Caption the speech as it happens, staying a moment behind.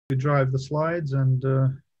We drive the slides and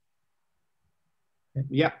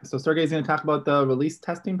yeah, so Sergey is going to talk about the release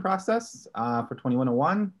testing process for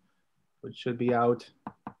 2101, which should be out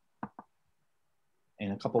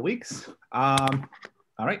in a couple weeks. All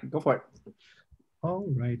right, go for it. All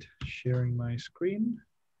right, sharing my screen.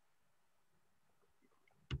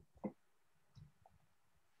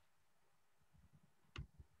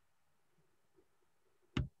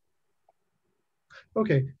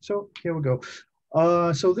 Okay, so here we go.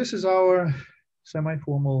 So this is our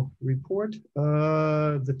semi-formal report.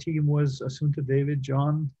 The team was Assunta, David,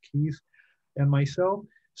 John, Keith, and myself.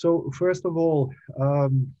 So first of all,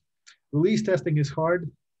 release testing is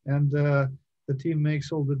hard, and the team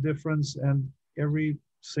makes all the difference, and every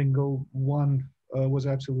single one was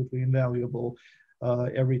absolutely invaluable,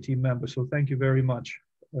 every team member. So thank you very much.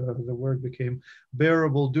 The work became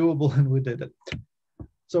bearable, doable, and we did it.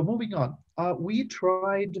 So moving on, we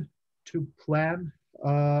tried to plan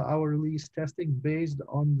our release testing based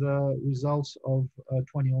on the results of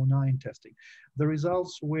 2009 testing. The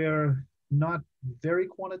results were not very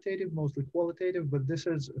quantitative, mostly qualitative, but this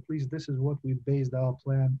is, at least this is what we based our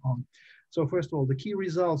plan on. So first of all, the key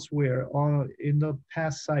results were in the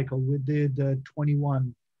past cycle, we did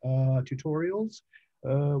 21 tutorials.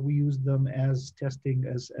 We used them as testing,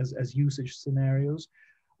 as usage scenarios.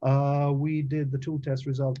 We did the tool test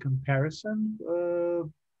result comparison,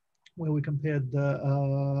 where we compared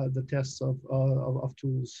the tests of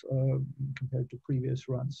tools compared to previous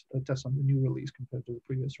runs, tests on the new release compared to the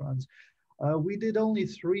previous runs. We did only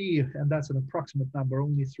 3, and that's an approximate number,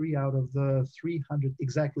 only 3 out of the 300,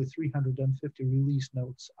 exactly 350 release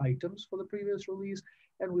notes items for the previous release,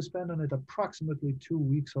 and we spent on it approximately 2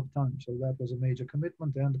 weeks of time. So that was a major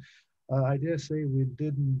commitment, and I dare say we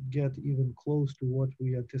didn't get even close to what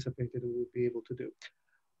we anticipated we would be able to do.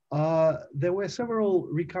 There were several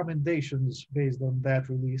recommendations based on that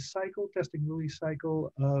release cycle, testing release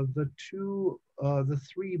cycle. The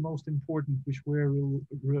 3 most important, which were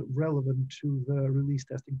relevant to the release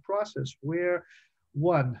testing process, were: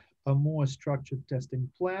 1, a more structured testing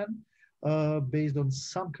plan, based on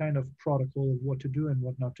some kind of protocol of what to do and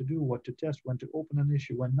what not to do, what to test, when to open an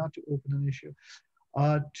issue, when not to open an issue.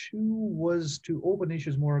 2 was to open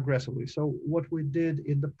issues more aggressively. So what we did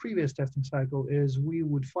in the previous testing cycle is we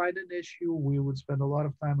would find an issue, we would spend a lot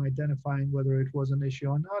of time identifying whether it was an issue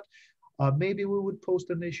or not. Maybe we would post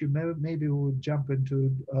an issue, maybe we would jump into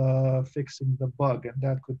fixing the bug, and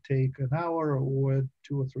that could take an hour or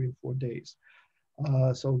 2 or 3 or 4 days.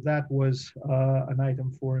 So that was an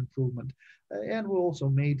item for improvement. And we also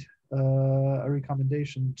made a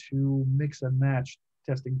recommendation to mix and match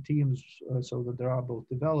testing teams so that there are both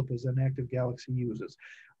developers and Active Galaxy users.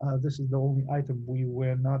 This is the only item we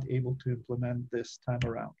were not able to implement this time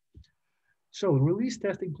around. So release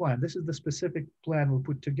testing plan, this is the specific plan we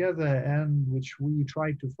put together and which we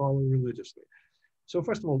tried to follow religiously. So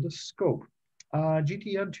first of all, the scope.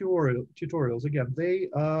 GTN tutorials, again,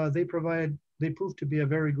 they prove to be a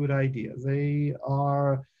very good idea. They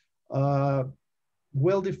are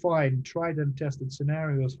well-defined, tried and tested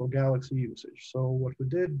scenarios for Galaxy usage. So what we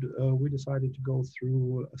did, we decided to go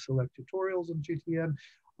through select tutorials on GTN,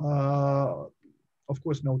 of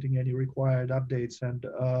course, noting any required updates and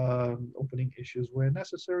opening issues where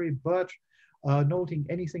necessary, but noting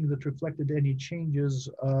anything that reflected any changes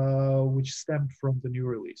which stemmed from the new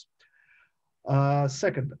release.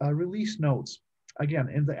 Second, release notes. Again,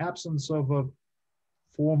 in the absence of a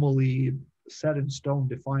formally set in stone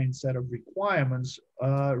defined set of requirements,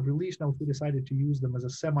 release notes, we decided to use them as a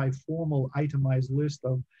semi-formal itemized list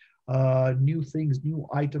of new things, new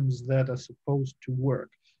items that are supposed to work.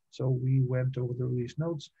 So we went over the release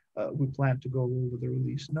notes. We plan to go over the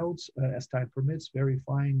release notes as time permits,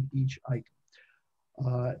 verifying each item.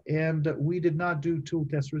 And we did not do tool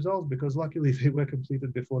test results because luckily they were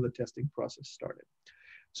completed before the testing process started.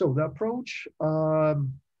 So the approach,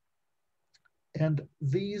 and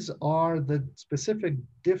these are the specific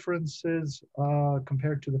differences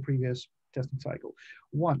compared to the previous testing cycle.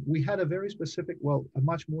 1, we had a very specific, well, a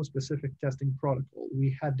much more specific testing protocol.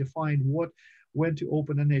 We had defined when to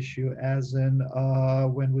open an issue, as in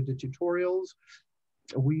when we did tutorials,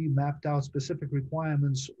 we mapped out specific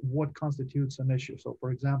requirements, what constitutes an issue. So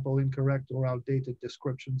for example, incorrect or outdated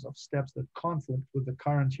descriptions of steps that conflict with the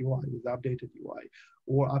current UI, with the updated UI,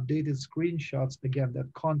 or updated screenshots, again,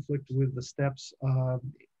 that conflict with the steps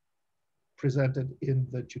presented in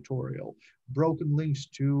the tutorial, broken links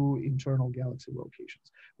to internal Galaxy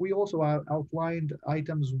locations. We also outlined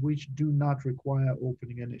items which do not require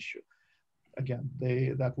opening an issue. Again,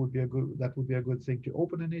 that would be a good thing to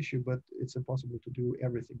open an issue, but it's impossible to do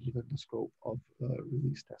everything within the scope of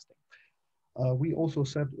release testing. We also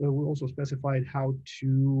specified how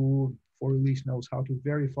to, for release notes, how to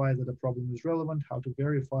verify that a problem is relevant, how to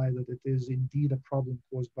verify that it is indeed a problem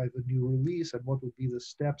caused by the new release, and what would be the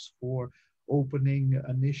steps for opening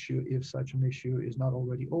an issue if such an issue is not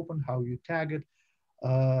already open, how you tag it,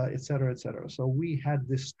 et cetera, et cetera. So we had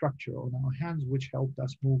this structure on our hands, which helped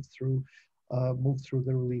us move through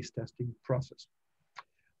the release testing process.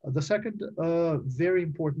 The second very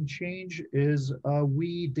important change is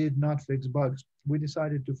we did not fix bugs. We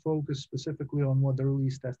decided to focus specifically on what the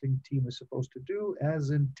release testing team is supposed to do, as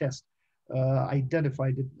in test,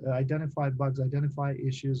 identify bugs, identify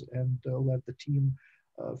issues, and let the team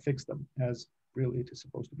fix them as really it is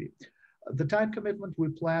supposed to be. The time commitment, we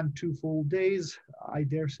planned 2 full days. I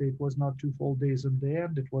dare say it was not 2 full days in the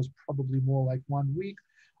end. It was probably more like 1 week.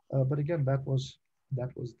 But again, that was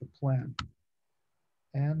the plan.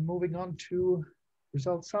 And moving on to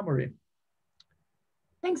result summary.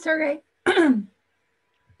 Thanks, Sergey. I'm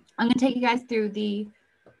going to take you guys through the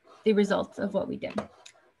results of what we did.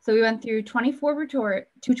 So we went through 24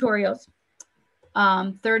 tutorials,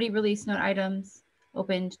 30 release note items,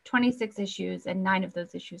 opened 26 issues, and 9 of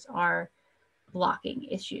those issues are blocking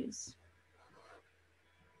issues.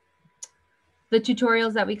 The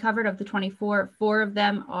tutorials that we covered, of the 24, 4 of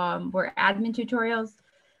them were admin tutorials,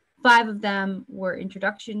 5 of them were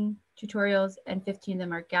introduction tutorials, and 15 of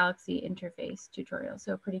them are Galaxy interface tutorials.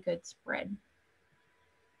 So a pretty good spread.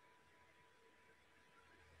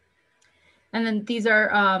 And then these are,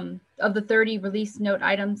 of the 30 release note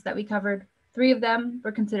items that we covered, 3 of them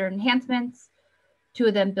were considered enhancements, 2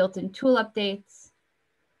 of them built-in tool updates,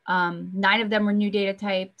 9 of them were new data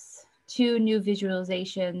types, 2 new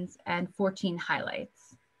visualizations, and 14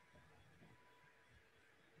 highlights.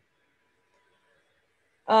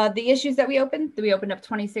 The issues that we opened up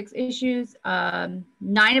 26 issues. 9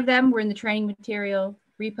 of them were in the training material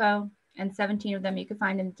repo, and 17 of them you can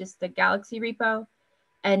find in just the Galaxy repo.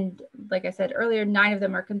 And like I said earlier, 9 of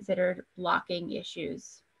them are considered blocking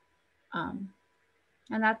issues. And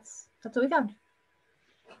that's what we found.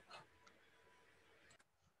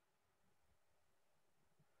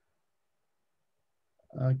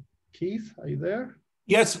 Keith, are you there?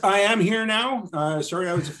 Yes, I am here now. Sorry,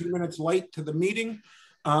 I was a few minutes late to the meeting.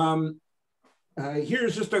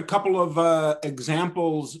 Here's just a couple of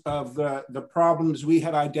examples of the problems we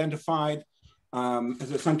had identified.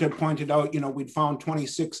 As Assunta pointed out, we'd found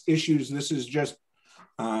 26 issues. This is just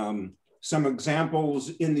some examples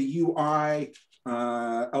in the UI.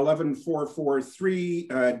 11443,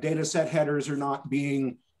 data set headers are not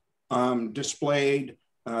being displayed.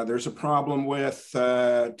 There's a problem with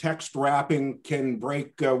text wrapping can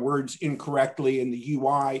break words incorrectly in the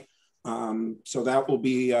UI. So that will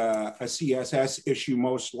be a CSS issue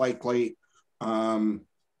most likely. Some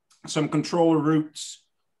controller roots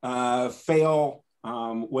fail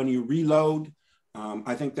when you reload.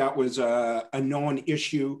 I think that was a known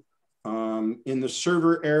issue. In the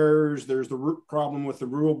server errors, there's the root problem with the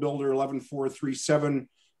rule builder 11437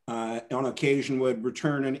 on occasion would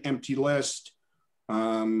return an empty list.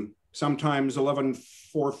 Sometimes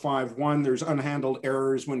 11451, there's unhandled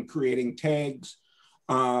errors when creating tags.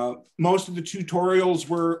 Most of the tutorials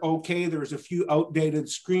were okay. There's a few outdated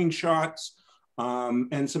screenshots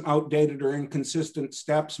and some outdated or inconsistent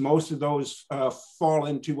steps. Most of those fall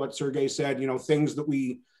into what Sergey said, things that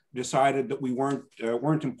we decided that we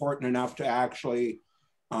weren't important enough to actually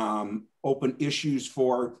open issues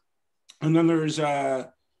for. And then there's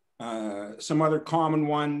some other common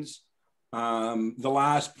ones. The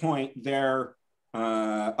last point there,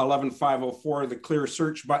 11504, the clear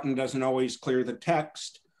search button doesn't always clear the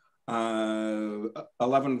text.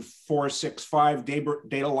 11465,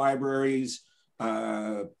 data libraries,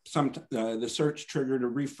 the search triggered a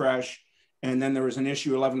refresh. And then there was an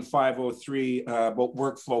issue 11503 about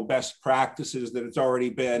workflow best practices that it's already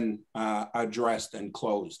been addressed and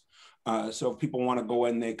closed. So if people want to go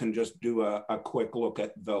in, they can just do a quick look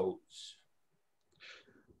at those.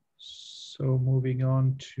 So moving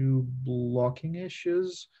on to blocking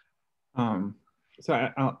issues.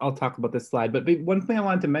 So I'll talk about this slide, but one thing I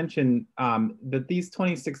wanted to mention, that these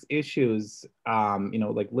 26 issues,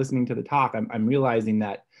 like listening to the talk, I'm realizing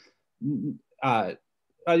that you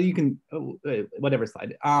can, whatever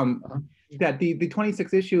slide, that the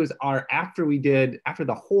 26 issues are after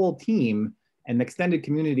the whole team and the extended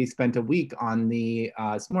community spent a week on the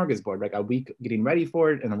smorgasbord, like a week getting ready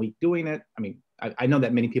for it and a week doing it. I mean, I know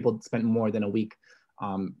that many people spent more than a week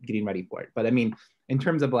getting ready for it. But I mean, in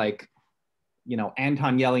terms of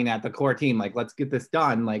Anton yelling at the core team, like, let's get this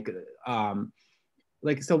done.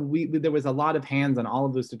 So there was a lot of hands on all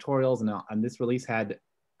of those tutorials, and this release had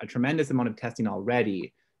a tremendous amount of testing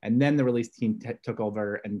already. And then the release team took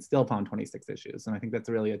over and still found 26 issues. And I think that's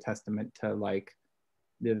really a testament to like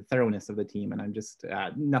the thoroughness of the team. And I'm just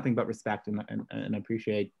nothing but respect and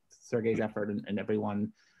appreciate Sergey's effort and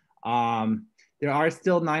everyone. There are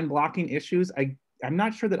still 9 blocking issues. I'm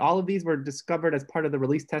not sure that all of these were discovered as part of the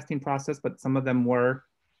release testing process, but some of them were.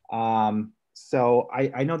 So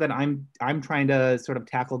I know that I'm trying to sort of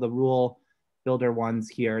tackle the rule builder ones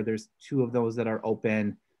here. There's 2 of those that are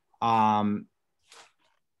open.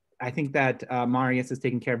 I think that Marius is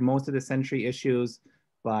taking care of most of the Sentry issues,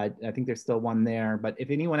 but I think there's still one there. But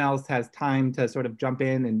if anyone else has time to sort of jump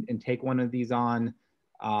in and take one of these on,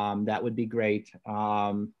 that would be great.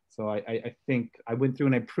 So I think I went through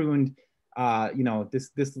and I pruned, you know,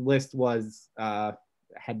 this list was,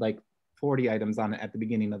 had like 40 items on it at the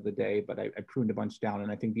beginning of the day, but I pruned a bunch down.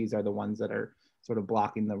 And I think these are the ones that are sort of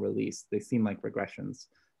blocking the release. They seem like regressions.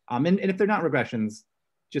 And if they're not regressions,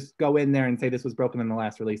 just go in there and say this was broken in the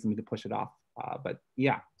last release and we need to push it off. But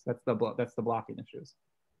yeah, so that's the blocking issues.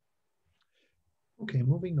 Okay,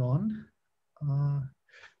 moving on.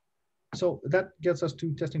 So that gets us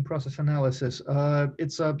to testing process analysis.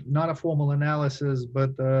 It's not a formal analysis,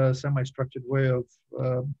 but a semi-structured way of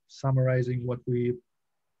summarizing the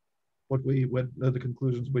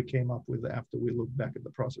conclusions we came up with after we looked back at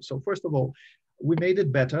the process. So first of all, we made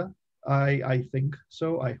it better. I think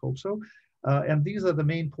so, I hope so. And these are the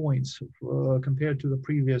main points compared to the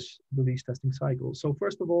previous release testing cycle. So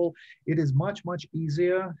first of all, it is much, much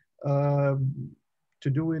easier to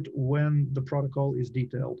do it when the protocol is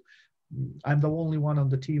detailed. I'm the only one on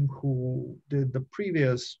the team who did the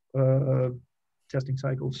previous testing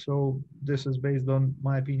cycle. So this is based on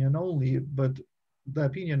my opinion only, but the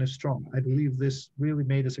opinion is strong. I believe this really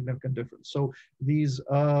made a significant difference. So these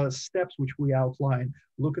steps which we outline,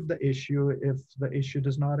 look at the issue. If the issue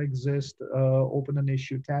does not exist, open an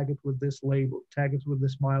issue, tag it with this label, tag it with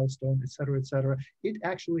this milestone, etc., etc. It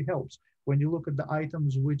actually helps. When you look at the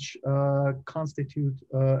items which constitute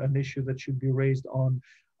an issue that should be raised on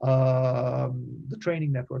the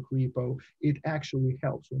training network repo, it actually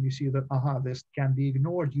helps. When you see that, this can be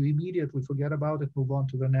ignored, you immediately forget about it, move on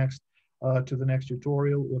to the next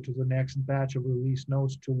tutorial or to the next batch of release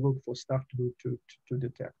notes to look for stuff to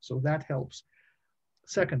detect. So that helps.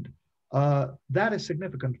 Second, that is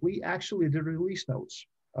significant. We actually did release notes.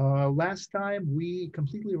 Last time we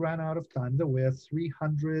completely ran out of time. There were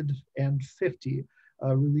 350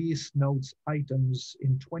 release notes items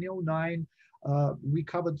in 2009. We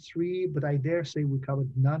covered 3, but I dare say we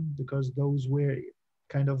covered none because those were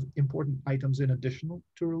kind of important items in addition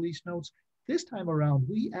to release notes. This time around,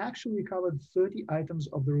 we actually covered 30 items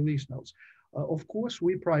of the release notes. Of course,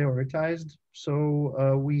 we prioritized,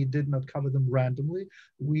 so we did not cover them randomly.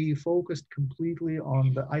 We focused completely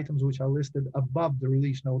on the items which are listed above the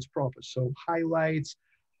release notes proper. So highlights,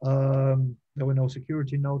 there were no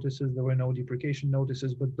security notices, there were no deprecation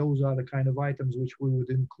notices, but those are the kind of items which we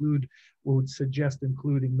would suggest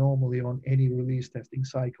including normally on any release testing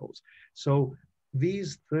cycles. So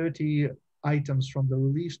these 30 items from the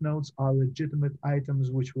release notes are legitimate items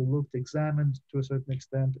which we looked, examined to a certain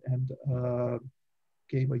extent, and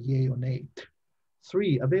gave a yay or nay.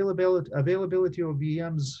 3, availability of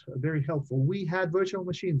VMs, very helpful. We had virtual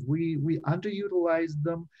machines. We underutilized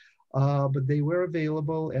them, but they were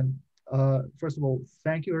available. And first of all,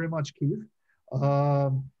 thank you very much, Keith.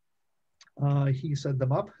 He set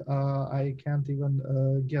them up. I can't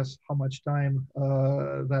even guess how much time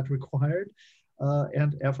that required.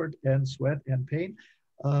 And effort and sweat and pain.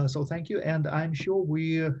 So thank you. And I'm sure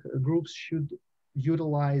groups should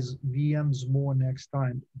utilize VMs more next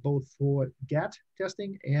time, both for GATT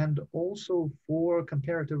testing and also for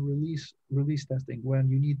comparative release testing, when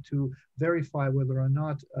you need to verify whether or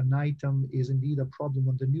not an item is indeed a problem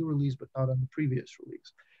on the new release, but not on the previous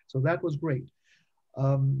release. So that was great.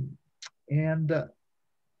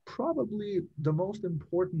 Probably the most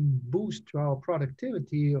important boost to our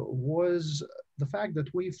productivity was the fact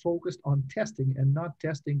that we focused on testing and not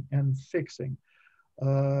testing and fixing.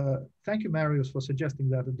 Thank you, Marius, for suggesting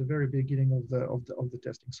that at the very beginning of the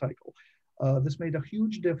testing cycle. This made a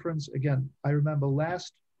huge difference. Again, I remember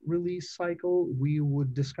last release cycle, we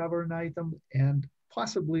would discover an item and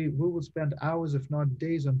possibly we would spend hours, if not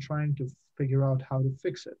days, on trying to figure out how to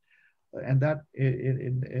fix it. And that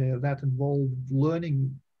involved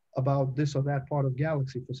learning about this or that part of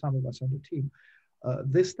Galaxy for some of us on the team.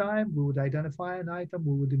 This time, we would identify an item,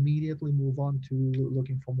 we would immediately move on to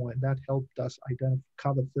looking for more, and that helped us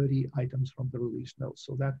cover 30 items from the release notes.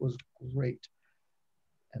 So that was great.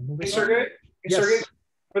 And moving on. Sergey, yes. Sergey,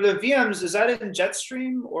 for the VMs, is that in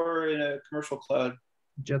Jetstream or in a commercial cloud?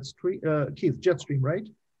 Jetstream, Keith, Jetstream, right?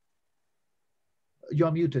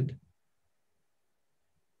 you're muted.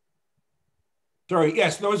 Sorry,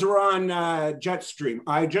 yes, those are on Jetstream.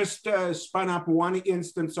 I just spun up one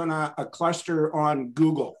instance on a cluster on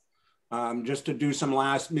Google just to do some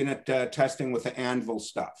last minute testing with the Anvil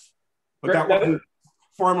stuff. But that wasn't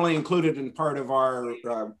formally included in part of our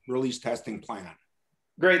release testing plan.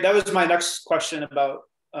 Great, that was my next question about,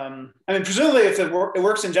 I mean, presumably if it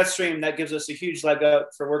works in Jetstream, that gives us a huge leg up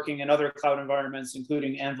for working in other cloud environments,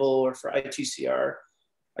 including Anvil or for ITCR.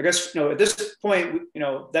 I guess, at this point,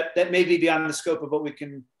 that may be beyond the scope of what we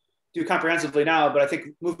can do comprehensively now, but I think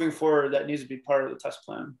moving forward, that needs to be part of the test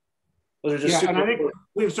plan. Those are just and I think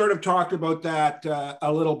we've sort of talked about that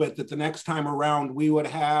a little bit, that the next time around we would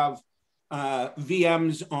have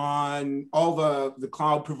VMs on all the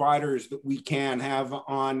cloud providers that we can have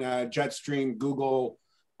on Jetstream, Google.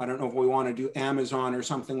 I don't know if we want to do Amazon or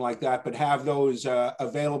something like that, but have those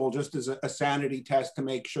available just as a sanity test to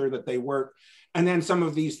make sure that they work. And then some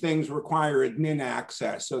of these things require admin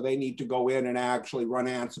access. So they need to go in and actually run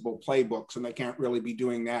Ansible playbooks, and they can't really be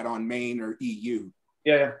doing that on main or EU.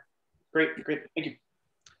 Yeah. Great. Thank you.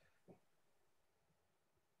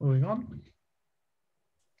 Moving on.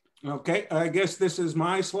 Okay, I guess this is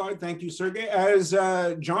my slide. Thank you, Sergey. As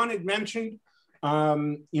John had mentioned,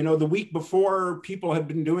 the week before, people had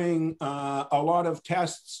been doing a lot of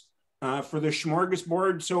tests for the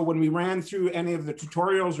smorgasbord. So when we ran through any of the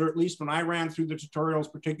tutorials, or at least when I ran through the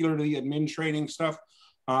tutorials, particularly admin training stuff,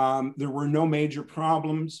 there were no major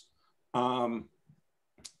problems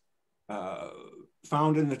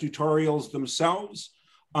found in the tutorials themselves.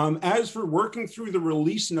 As for working through the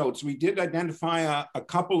release notes, we did identify a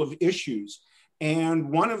couple of issues. And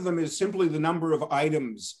one of them is simply the number of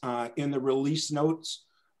items in the release notes.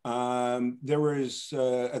 There was,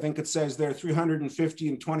 I think it says there, 350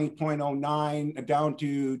 in 20.09 down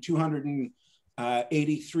to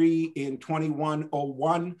 283 in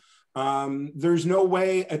 21.01. There's no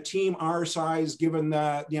way a team our size, given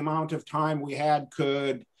the amount of time we had,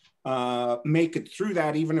 could make it through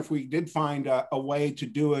that, even if we did find a way to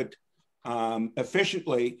do it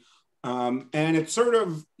efficiently. And it's sort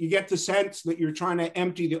of, you get the sense that you're trying to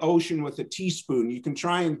empty the ocean with a teaspoon. You can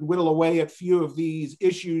try and whittle away at a few of these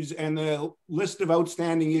issues, and the list of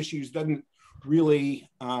outstanding issues doesn't really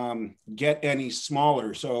get any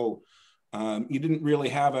smaller. So you didn't really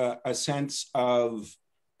have a sense of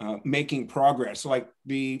making progress. Like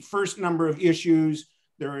the first number of issues,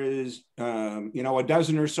 there is, a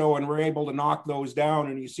dozen or so, and we're able to knock those down,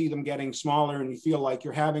 and you see them getting smaller, and you feel like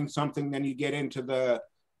you're having something. Then you get into the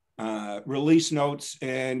release notes,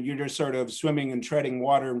 and you're just sort of swimming and treading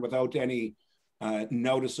water without any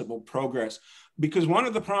noticeable progress. Because one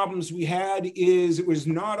of the problems we had is it was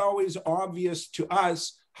not always obvious to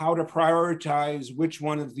us how to prioritize which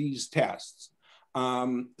one of these tests.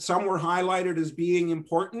 Some were highlighted as being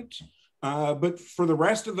important, but for the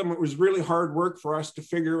rest of them, it was really hard work for us to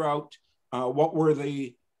figure out what were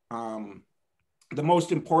the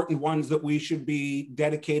most important ones that we should be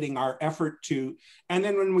dedicating our effort to. And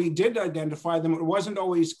then when we did identify them, it wasn't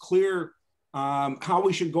always clear how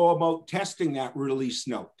we should go about testing that release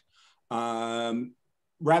note.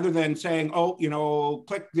 Rather than saying,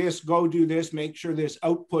 click this, go do this, make sure this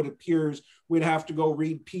output appears, we'd have to go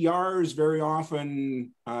read PRs. Very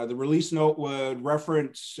often, the release note would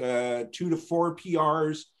reference 2 to 4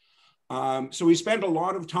 PRs. So we spent a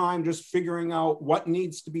lot of time just figuring out what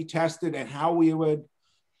needs to be tested and how we would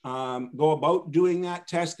go about doing that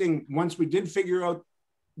testing. Once we did figure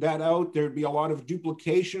that out, there'd be a lot of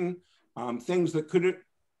duplication, things that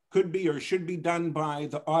could be or should be done by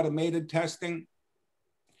the automated testing.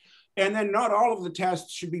 And then not all of the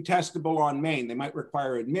tests should be testable on main. They might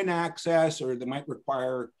require admin access, or they might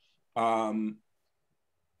require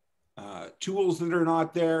tools that are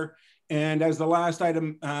not there. And as the last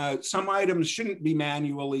item, some items shouldn't be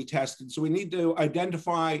manually tested. So we need to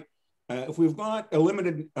identify, if we've got a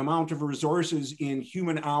limited amount of resources in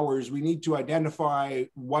human hours, we need to identify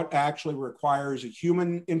what actually requires a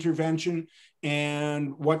human intervention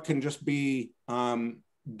and what can just be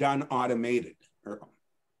done automated or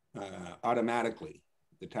automatically.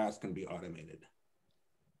 The task can be automated.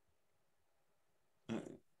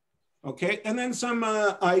 Okay, and then some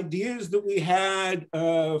ideas that we had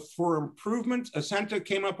for improvement. Asanta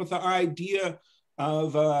came up with the idea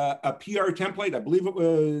of a PR template. I believe it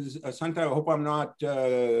was Asanta. I hope I'm not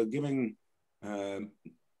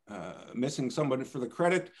missing somebody for the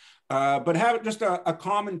credit, but have just a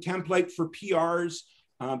common template for PRs.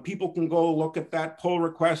 People can go look at that pull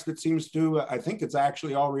request that seems to, I think it's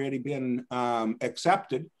actually already been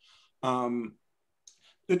accepted.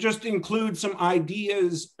 that just include some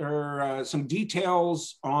ideas or some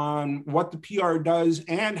details on what the PR does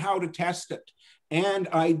and how to test it. And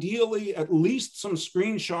ideally, at least some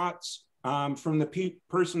screenshots from the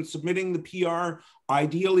person submitting the PR,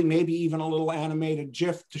 ideally maybe even a little animated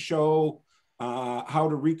GIF to show how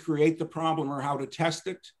to recreate the problem or how to test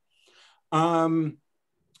it.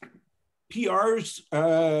 PRs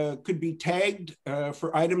could be tagged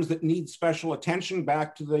for items that need special attention,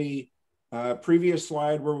 back to the previous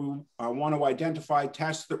slide where we want to identify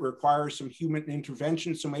tests that require some human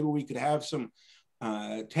intervention. So maybe we could have some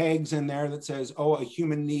tags in there that says, oh, a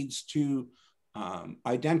human needs to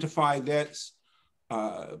identify this.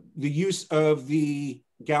 The use of the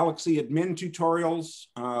Galaxy admin tutorials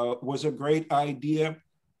was a great idea.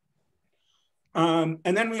 And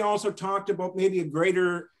then we also talked about maybe a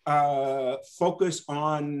greater focus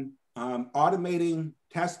on automating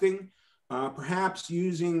testing, perhaps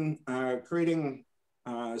using, creating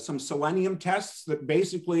some Selenium tests that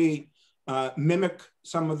basically mimic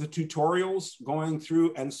some of the tutorials, going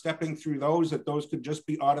through and stepping through those, that those could just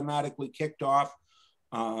be automatically kicked off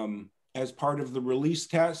as part of the release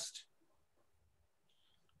test.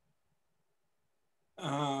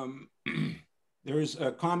 There's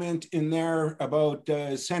a comment in there about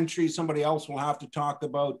Sentry. Somebody else will have to talk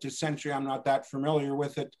about Sentry. I'm not that familiar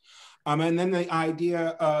with it. And then the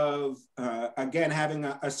idea of, again, having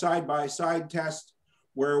a side-by-side test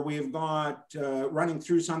where we've got running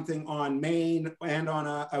through something on main and on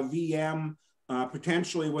a VM,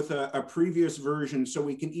 potentially with a previous version, so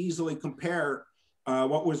we can easily compare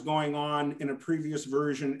what was going on in a previous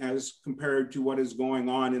version as compared to what is going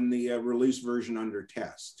on in the release version under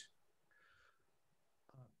test.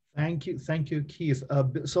 Thank you, Keith.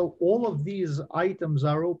 So all of these items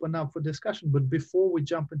are open up for discussion, but before we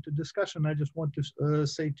jump into discussion, I just want to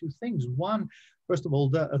say two things. One, first of all,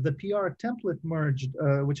 the PR template merged,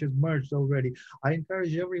 which is merged already. I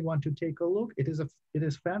encourage everyone to take a look. It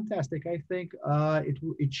is fantastic. I think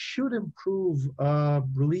it should improve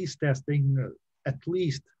release testing, at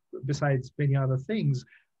least, besides many other things,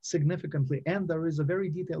 significantly. And there is a very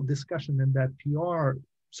detailed discussion in that PR.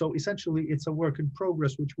 So essentially, it's a work in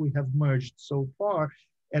progress, which we have merged so far,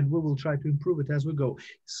 and we will try to improve it as we go.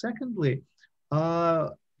 Secondly,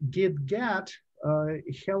 GitGat,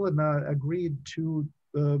 Helena agreed to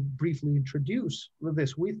briefly introduce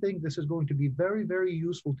this. We think this is going to be very, very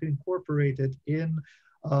useful to incorporate it in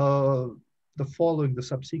the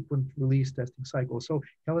subsequent release testing cycle. So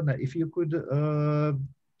Helena, if you could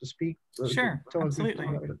speak. Sure, absolutely.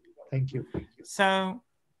 Thank you. So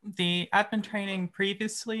the admin training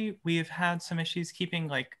previously, we've had some issues keeping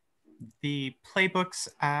like the playbooks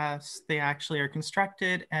as they actually are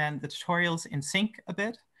constructed and the tutorials in sync a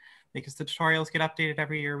bit, because the tutorials get updated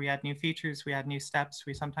every year. We add new features, we add new steps,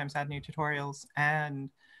 we sometimes add new tutorials, and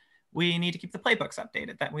we need to keep the playbooks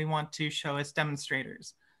updated that we want to show as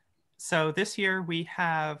demonstrators. So this year we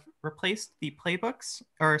have replaced the playbooks,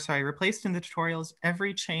 replaced in the tutorials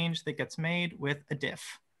every change that gets made with a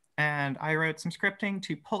diff. And I wrote some scripting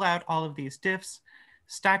to pull out all of these diffs,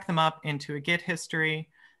 stack them up into a Git history,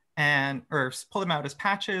 or pull them out as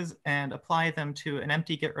patches and apply them to an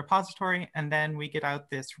empty Git repository. And then we get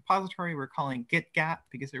out this repository we're calling GitGat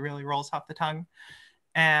because it really rolls off the tongue.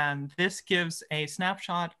 And this gives a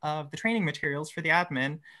snapshot of the training materials for the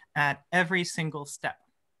admin at every single step.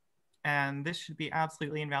 And this should be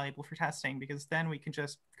absolutely invaluable for testing, because then we can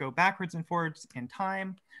just go backwards and forwards in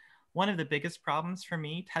time. One of the biggest problems for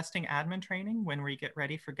me testing admin training when we get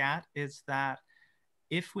ready for GAT is that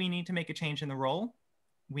if we need to make a change in the role,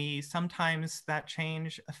 sometimes that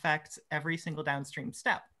change affects every single downstream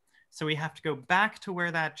step. So we have to go back to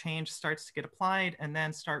where that change starts to get applied and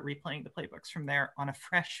then start replaying the playbooks from there on a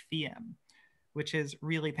fresh VM, which is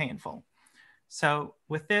really painful. So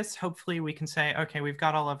with this, hopefully we can say, okay, we've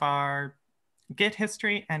got all of our Git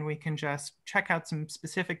history and we can just check out some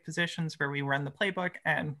specific positions where we run the playbook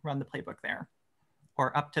and run the playbook there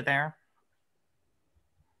or up to there.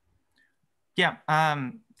 Yeah,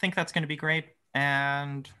 think that's going to be great.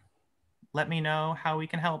 And let me know how we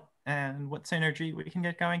can help and what synergy we can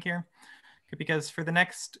get going here. Because for the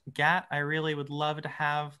next GAT, I really would love to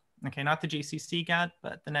have, okay, not the GCC GAT,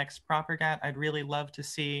 but the next proper GAT, I'd really love to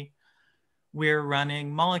see we're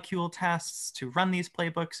running molecule tests to run these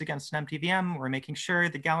playbooks against an empty VM. We're making sure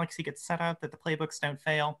the Galaxy gets set up, that the playbooks don't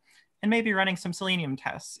fail, and maybe running some Selenium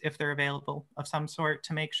tests if they're available of some sort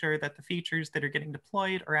to make sure that the features that are getting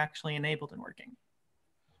deployed are actually enabled and working.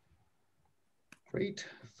 Great,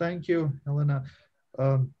 thank you, Helena.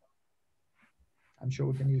 I'm sure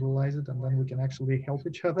we can utilize it and then we can actually help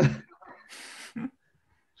each other.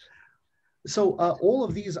 So all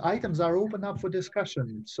of these items are open up for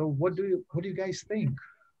discussion. So what do you guys think?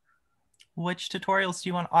 Which tutorials do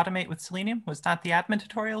you want to automate with Selenium? Was that the admin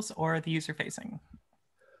tutorials or the user-facing?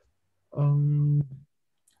 The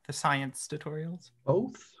science tutorials?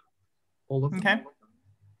 Both. All of them. Okay.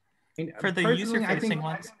 And For the user-facing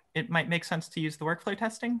ones, it might make sense to use the workflow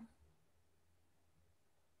testing.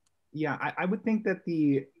 Yeah, I would think that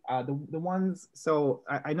the ones, so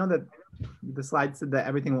I know that the slide said that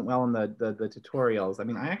everything went well in the tutorials. I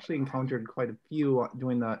mean, I actually encountered quite a few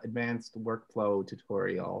doing the advanced workflow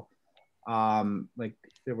tutorial. Like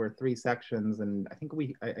there were 3 sections, and I think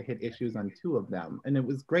I hit issues on 2 of them, and it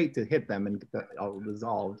was great to hit them and get that all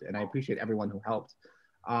resolved. And I appreciate everyone who helped,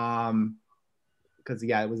 because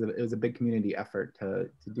yeah, it was a big community effort to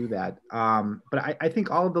do that. But I think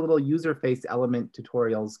all of the little user-faced element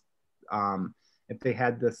tutorials, if they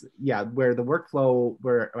had this, yeah, where the workflow,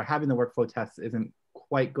 or having the workflow tests isn't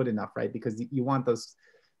quite good enough, right? Because you want those,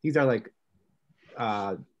 these are like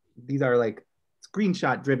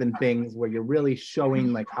screenshot driven things where you're really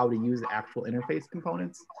showing like how to use actual interface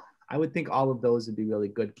components. I would think all of those would be really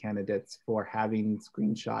good candidates for having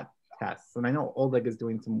screenshot tests. And I know Oleg is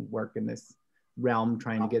doing some work in this realm,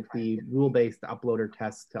 trying to get the rule-based uploader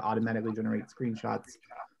tests to automatically generate screenshots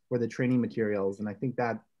for the training materials. And I think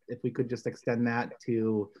that if we could just extend that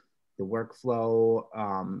to the workflow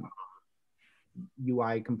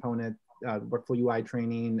UI component, workflow UI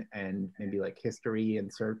training, and maybe like history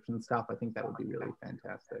and search and stuff, I think that would be really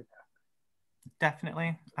fantastic.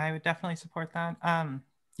 Definitely. I would definitely support that.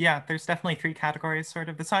 Yeah, there's definitely 3 categories, sort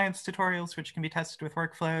of the science tutorials, which can be tested with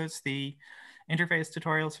workflows, the interface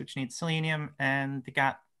tutorials, which need Selenium, and the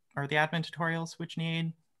GAT or the admin tutorials, which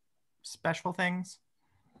need special things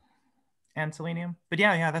and Selenium. But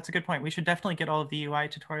yeah, that's a good point. We should definitely get all of the UI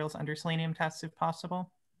tutorials under Selenium tests if possible.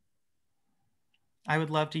 I would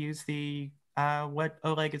love to use the what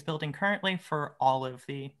Oleg is building currently for all of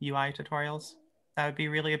the UI tutorials. That would be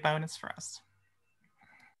really a bonus for us.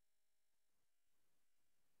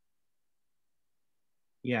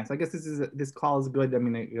 Yeah, so I guess this call is good. I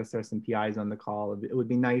mean, I guess there's some PIs on the call. It would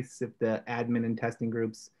be nice if the admin and testing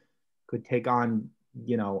groups could take on,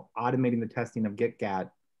 you know, automating the testing of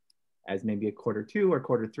GitGat as maybe a Q2 or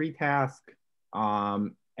Q3 task.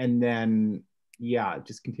 And then, yeah,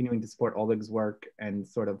 just continuing to support Oleg's work and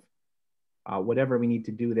sort of whatever we need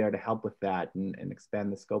to do there to help with that and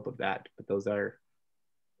expand the scope of that. But those are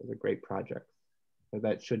great projects. So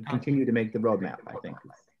that should continue to make the roadmap, I think.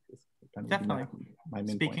 Definitely. My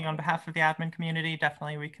main Speaking point. on behalf of the admin community,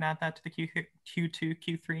 definitely we can add that to the Q2,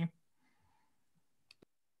 Q3.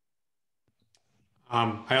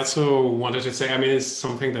 I also wanted to say, I mean, it's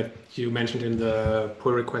something that you mentioned in the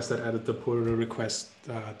pull request that added the pull request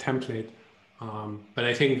template. But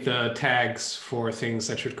I think the tags for things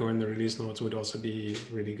that should go in the release notes would also be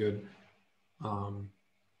really good.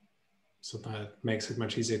 So that makes it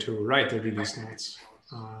much easier to write the release notes.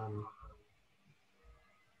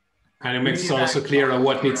 And it makes it also clearer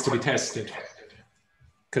what needs to be tested.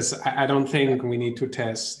 Because I don't think we need to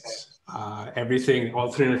test everything,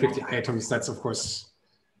 all 350 items. That's of course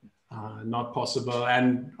not possible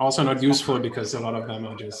and also not useful because a lot of them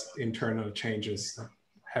are just internal changes that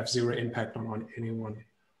have zero impact on anyone.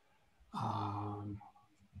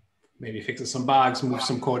 Maybe fixes some bugs, moves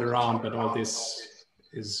some code around, but all this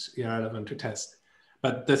is irrelevant to test.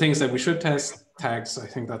 But the things that we should test, tags, I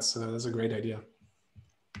think that's a great idea.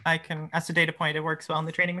 I can, as a data point, it works well in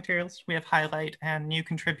the training materials. We have highlight and new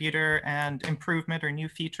contributor and improvement or new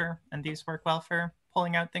feature, and these work well for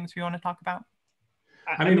pulling out things we want to talk about.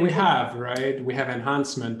 I mean, we have, right? We have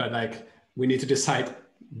enhancement, but like we need to decide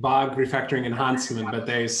bug refactoring enhancement, but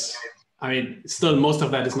there's, I mean, still most of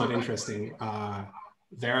that is not interesting.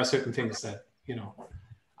 There are certain things that, you know,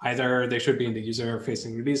 either they should be in the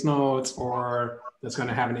user-facing release notes, or that's going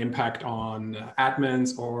to have an impact on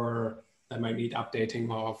admins, or that might need updating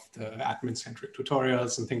of the admin-centric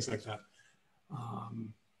tutorials and things like that.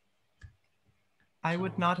 I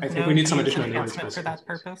would not have I think we need some additional enhancement for that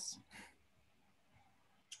purpose.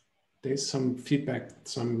 There's some feedback,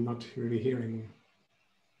 so I'm not really hearing.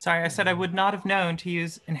 Sorry, I said I would not have known to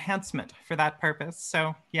use enhancement for that purpose.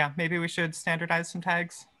 So yeah, maybe we should standardize some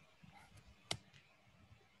tags.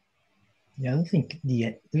 Yeah, I don't think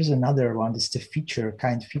there's another one. It's the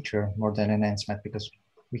feature more than enhancement, because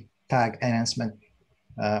we tag enhancement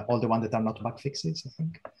all the ones that are not bug fixes, I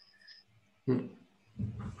think.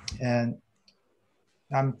 And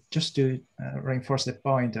just to reinforce the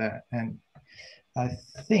point, and I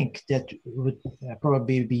think that would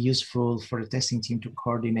probably be useful for the testing team to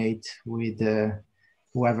coordinate with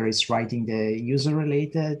whoever is writing the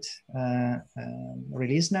user-related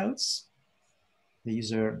release notes, the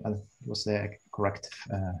user was the correct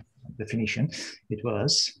definition. It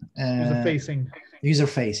was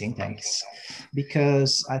user-facing, thanks.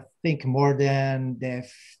 Because I think more than the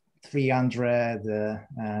 300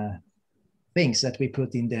 things that we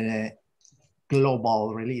put in the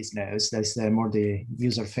global release notes, there's more the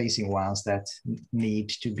user-facing ones that need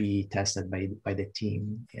to be tested by the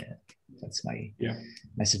team. Yeah, that's my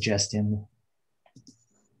suggestion.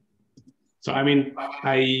 So I mean,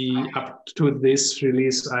 up to this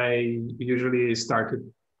release, I usually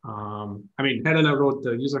started. I mean, Helena wrote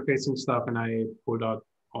the user-facing stuff, and I pulled out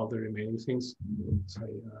all the remaining things. So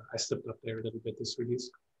I stepped up there a little bit this release.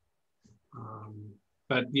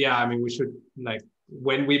 But yeah, I mean, we should, like,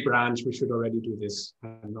 when we branch, we should already do this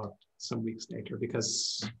and not some weeks later,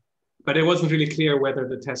 because, but it wasn't really clear whether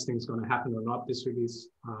the testing is going to happen or not this release.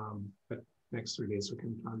 But next release, we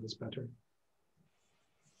can plan this better.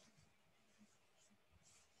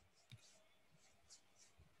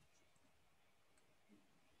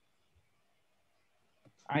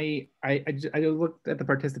 I looked at the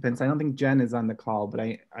participants. I don't think Jen is on the call, but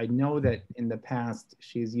I know that in the past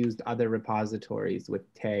she's used other repositories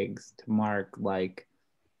with tags to mark, like,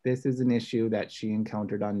 this is an issue that she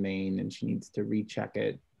encountered on main and she needs to recheck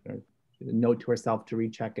it, or note to herself to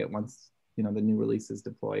recheck it once, you know, the new release is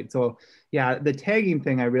deployed. So yeah, the tagging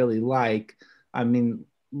thing I really like. I mean,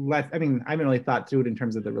 I haven't really thought through it in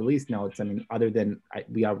terms of the release notes. I mean, other than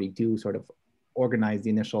we already do sort of organize the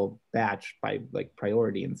initial batch by like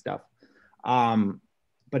priority and stuff.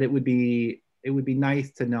 But it would be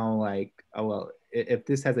nice to know, like, oh, well, if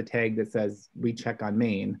this has a tag that says recheck on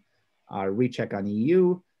main, recheck on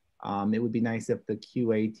EU, it would be nice if the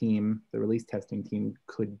QA team, the release testing team,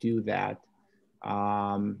 could do that.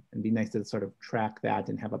 It'd be nice to sort of track that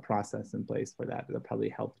and have a process in place for that. That'll probably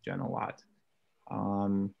help Jen a lot.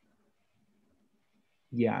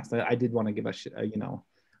 Yeah, so I did want to give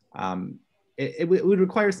it would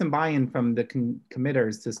require some buy-in from the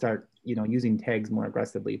committers to start, you know, using tags more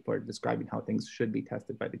aggressively for describing how things should be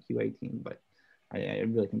tested by the QA team. But I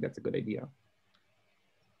really think that's a good idea.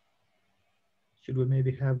 Should we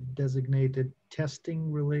maybe have designated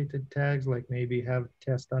testing related tags, like maybe have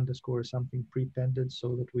test underscore something prepended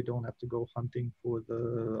so that we don't have to go hunting for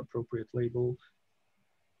the appropriate label?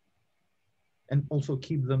 And also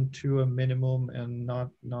keep them to a minimum and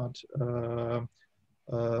not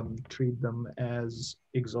treat them as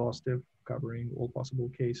exhaustive, covering all possible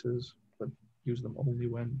cases, but use them only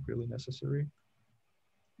when really necessary.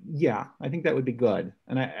 Yeah, I think that would be good.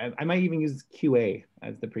 And I might even use QA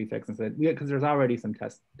as the prefix instead, because there's already some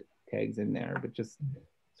test tags in there, but just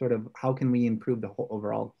sort of how can we improve the whole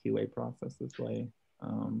overall QA process this way?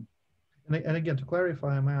 And again, to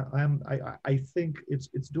clarify, I think it's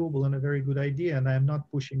doable and a very good idea, and I'm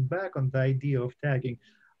not pushing back on the idea of tagging.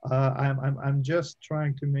 I'm just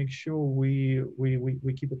trying to make sure we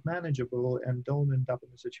keep it manageable and don't end up in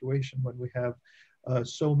a situation when we have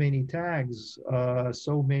so many tags,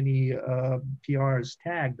 so many PRs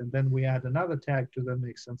tagged, and then we add another tag to the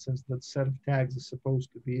mix. And since that set of tags is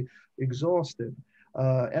supposed to be exhausted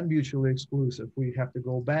and mutually exclusive, we have to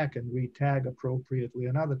go back and re-tag appropriately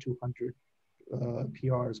another 200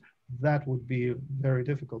 PRs. That would be very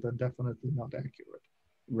difficult and definitely not accurate.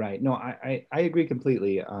 Right. No, I agree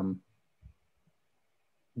completely.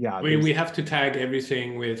 Yeah. I mean, we have to tag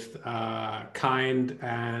everything with kind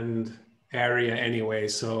and area anyway.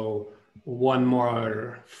 So one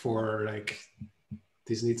more for like,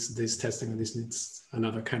 this needs this testing and this needs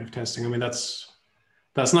another kind of testing. I mean, that's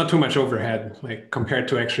not too much overhead, like compared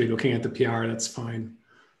to actually looking at the PR, that's fine.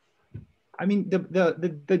 I mean,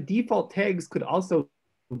 the default tags could also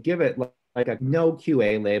give it like a no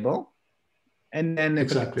QA label. And then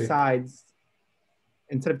if it decides,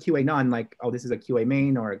 instead of QA none, like, oh, this is a QA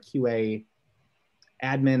main or a QA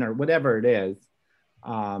admin or whatever it is,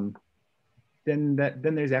 then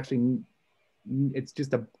there's actually, it's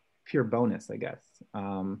just a pure bonus, I guess.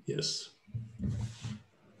 Yes.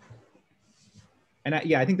 And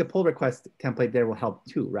I think the pull request template there will help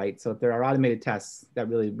too, right? So if there are automated tests, that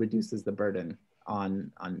really reduces the burden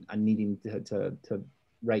on needing to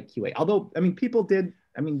write QA. Although, I mean, people did,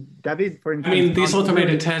 David, for instance. I mean, these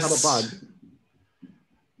automated tests,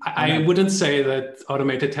 I wouldn't say that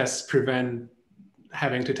automated tests prevent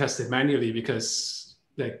having to test it manually, because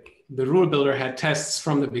like the rule builder had tests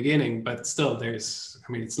from the beginning, but still it's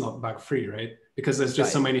not bug free, right? Because there's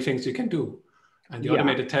just so many things you can do. And the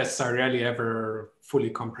automated tests are rarely ever fully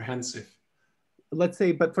comprehensive. Let's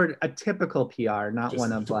say, but for a typical PR, not just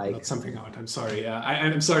one of like something out. I'm sorry.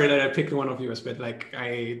 I'm sorry that I picked one of yours, but like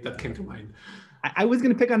that came to mind. I was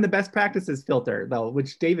going to pick on the best practices filter though,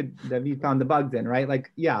 which David found the bugs in, right?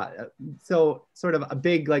 Like, yeah. So sort of a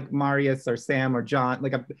big like Marius or Sam or John,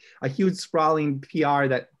 like a huge sprawling PR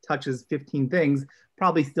that touches 15 things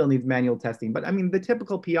probably still needs manual testing. But I mean, the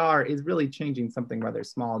typical PR is really changing something rather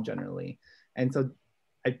small generally. And so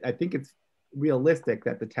I think it's realistic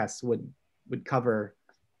that the tests would cover,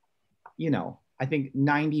 you know, I think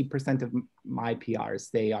 90% of my PRs,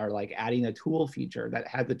 they are like adding a tool feature that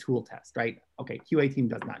has the tool test, right? Okay, QA team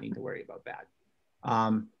does not need to worry about that.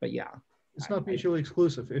 But yeah. It's not mutually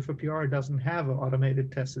exclusive. If a PR doesn't have an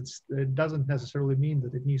automated test, it doesn't necessarily mean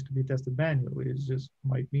that it needs to be tested manually. It just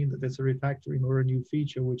might mean that it's a refactoring or a new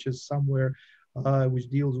feature, which is somewhere, which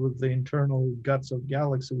deals with the internal guts of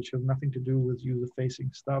Galaxy, which has nothing to do with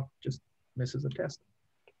user-facing stuff, just misses a test.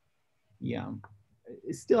 Yeah.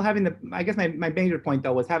 Still having the, I guess my major point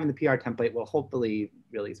though was having the PR template will hopefully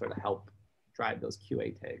really sort of help drive those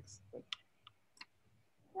QA tags. But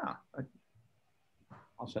yeah,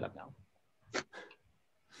 I'll shut up now.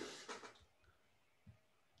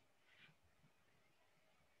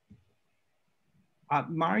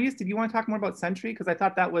 Marius, did you want to talk more about Sentry? Because I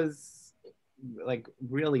thought that was like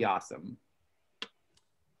really awesome.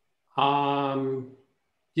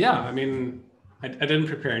 Yeah, I mean, I didn't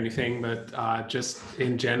prepare anything, but just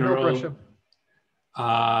in general, no pressure.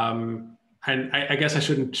 And I guess I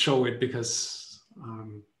shouldn't show it because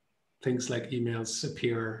things like emails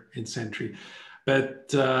appear in Sentry. But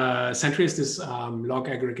Sentry is this log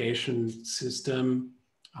aggregation system.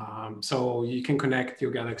 So you can connect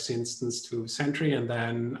your Galaxy instance to Sentry, and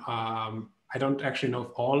then I don't actually know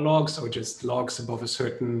if all logs or just logs above a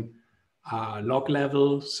certain log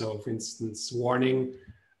level. So for instance, warning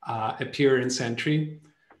appear in Sentry.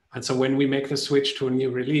 And so when we make the switch to a new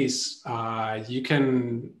release, you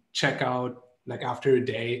can check out, like after a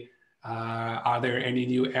day, are there any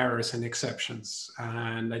new errors and exceptions?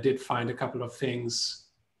 And I did find a couple of things.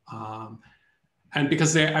 And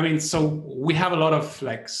because there, I mean, so we have a lot of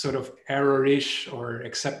like sort of error-ish or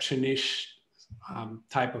exception-ish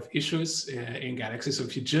type of issues in Galaxy. So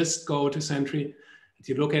if you just go to Sentry, if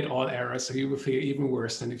you look at all errors, so you will feel even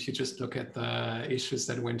worse than if you just look at the issues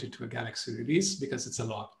that went into a Galaxy release, because it's a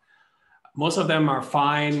lot. Most of them are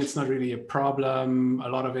fine. It's not really a problem. A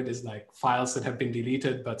lot of it is like files that have been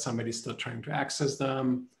deleted, but somebody's still trying to access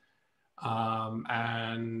them.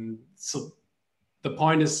 And so the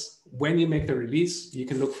point is, when you make the release, you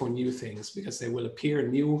can look for new things because they will appear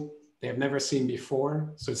new, they have never seen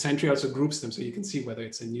before. So Sentry also groups them so you can see whether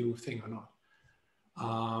it's a new thing or not.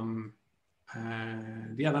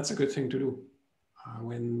 And yeah, that's a good thing to do.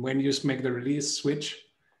 When you make the release switch,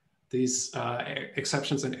 these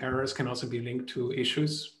exceptions and errors can also be linked to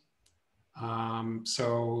issues.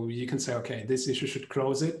 So you can say, okay, this issue should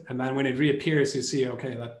close it. And then when it reappears, you see,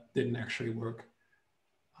 okay, that didn't actually work.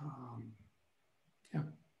 Yeah.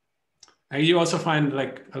 And you also find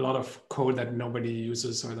like a lot of code that nobody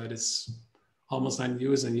uses or that is almost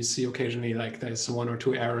unused. And you see occasionally like there's 1 or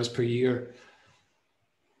 2 errors per year.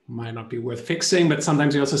 Might not be worth fixing, but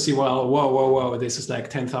sometimes you also see, well, whoa, this is like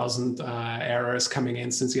 10,000 errors coming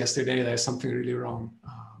in since yesterday. There's something really wrong.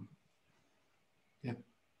 Yeah.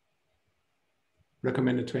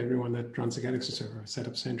 Recommend it to everyone that runs a Galaxy server, set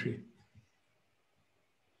up Sentry.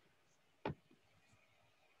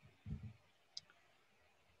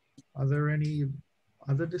 Are there any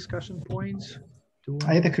other discussion points?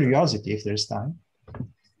 I had a curiosity, if there's time,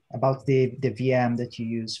 about the VM that you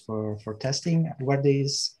use for testing. Were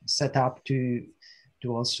these set up to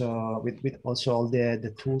also with also all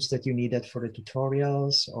the tools that you needed for the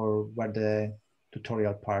tutorials, or were the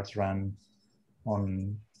tutorial parts run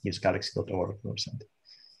on usegalaxy.org or something?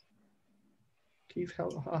 Keith,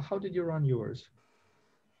 how did you run yours?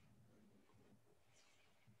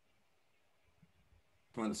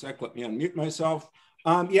 1 sec, let me unmute myself.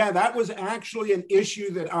 Yeah, that was actually an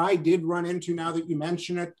issue that I did run into now that you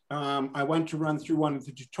mention it. I went to run through one of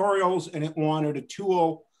the tutorials and it wanted a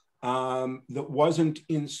tool that wasn't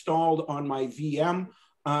installed on my VM.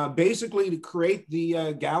 Basically, to create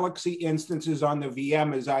the Galaxy instances on the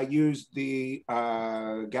VM, is I used the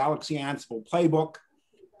Galaxy Ansible playbook.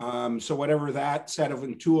 So whatever that set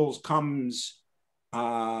of tools comes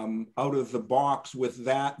out of the box with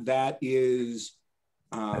that, that is...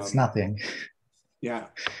 That's nothing. Yeah.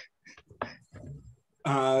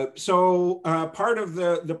 So part of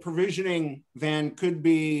the provisioning then could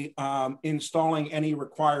be installing any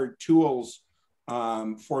required tools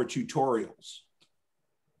for tutorials.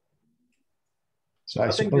 So I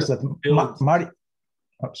suppose that Marty,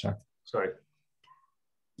 oh, sorry. Sorry.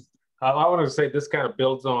 I wanted to say this kind of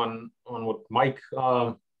builds on what Mike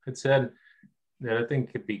had said, that I think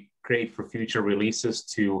it'd be great for future releases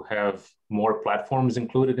to have more platforms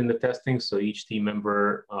included in the testing. So each team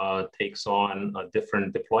member takes on a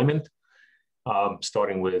different deployment,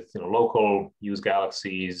 starting with local, use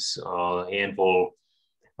Galaxies, Anvil,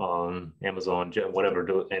 Amazon,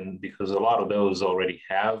 whatever, and because a lot of those already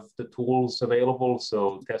have the tools available,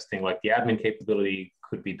 so testing like the admin capability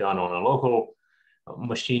could be done on a local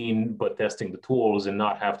machine, but testing the tools and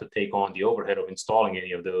not have to take on the overhead of installing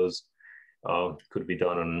any of those could be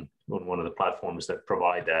done on one of the platforms that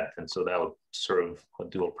provide that, and so that would serve a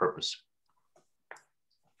dual purpose.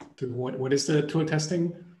 What is the tool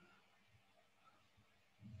testing?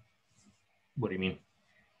 What do you mean?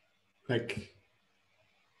 Like,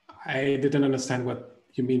 I didn't understand what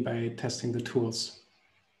you mean by testing the tools.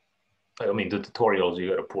 I mean, the tutorials, you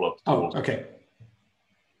got to pull up the tools. Oh, okay.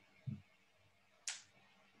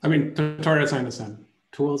 I mean, tutorials, I understand.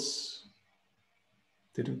 Tools,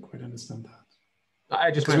 didn't quite understand that.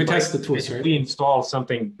 I just we test the tools, if right? we install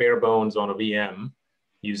something bare bones on a VM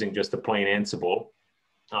using just a plain Ansible,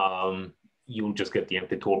 you'll just get the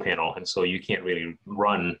empty tool panel. And so you can't really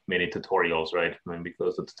run many tutorials, right? I mean,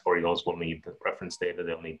 because the tutorials will need the reference data,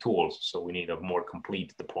 they'll need tools. So we need a more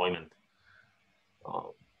complete deployment.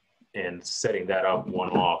 And setting that up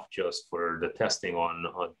one-off just for the testing on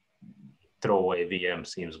a throwaway VM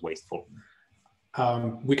seems wasteful.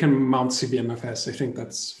 We can mount CVMFS. I think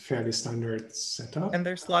that's fairly standard setup. And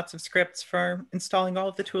there's lots of scripts for installing all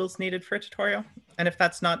of the tools needed for a tutorial. And if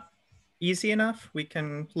that's not easy enough, we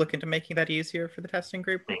can look into making that easier for the testing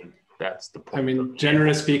group. I mean, that's the point. I mean,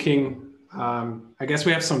 generally speaking, I guess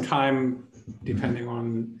we have some time depending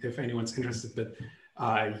on if anyone's interested, but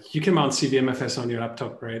you can mount CVMFS on your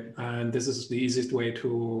laptop, right? And this is the easiest way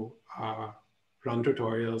to run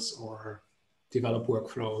tutorials or develop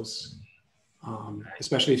workflows,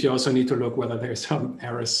 especially if you also need to look whether there's some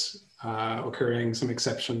errors occurring, some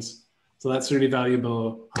exceptions. So that's really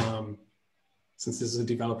valuable. Since this is a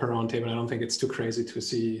developer roundtable, I don't think it's too crazy to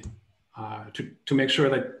see, to make sure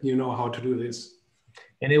that you know how to do this.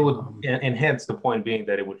 And it would, and hence the point being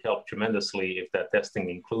that it would help tremendously if that testing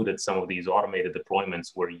included some of these automated deployments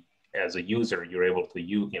where as a user, you're able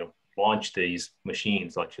to launch these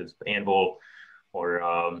machines such as Anvil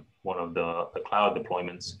or one of the cloud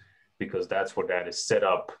deployments, because that's where that is set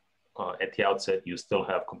up at the outset. You still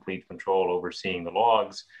have complete control over seeing the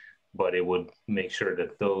logs, but it would make sure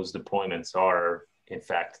that those deployments are in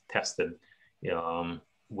fact tested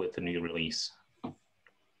with the new release.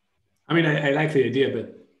 I mean, I like the idea,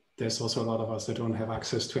 but there's also a lot of us that don't have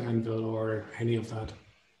access to Anvil or any of that.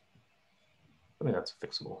 I mean, that's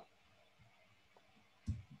fixable.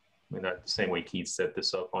 I mean, that's the same way Keith set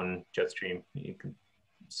this up on Jetstream. You can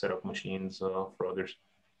set up machines for others.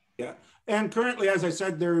 Yeah, and currently, as I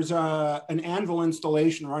said, there's an Anvil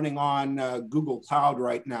installation running on Google Cloud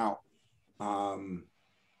right now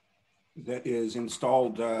that is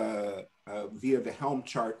installed via the Helm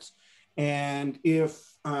charts. And if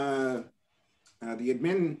the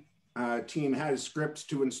admin team has scripts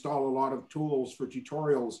to install a lot of tools for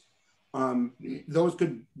tutorials, those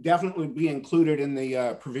could definitely be included in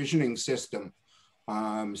the provisioning system.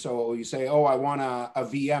 So you say, oh, I want a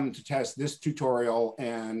VM to test this tutorial,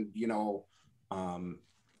 and we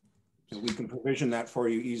can provision that for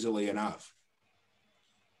you easily enough.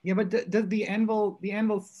 Yeah, but does the Anvil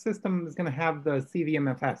system is going to have the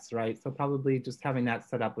CVMFS, right? So probably just having that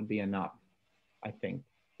set up would be enough, I think,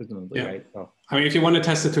 presumably, yeah. Right? So I mean, if you want to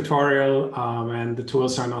test a tutorial and the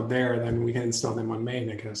tools are not there, then we can install them on main,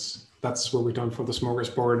 I guess. That's what we've done for the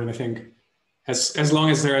Smorgasbord, and I think as long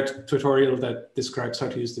as there's a tutorial that describes how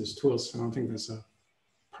to use those tools, I don't think there's a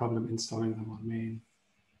problem installing them on main.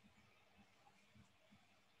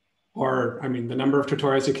 Or, I mean, the number of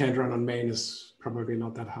tutorials you can't run on main is probably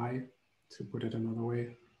not that high, to put it another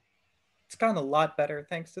way. It's gotten a lot better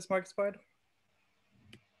thanks to Smorgasbord.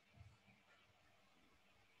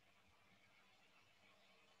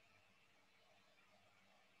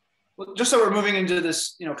 Well, just so we're moving into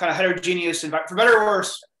this, kind of heterogeneous environment, for better or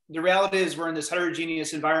worse, the reality is we're in this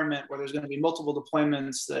heterogeneous environment where there's going to be multiple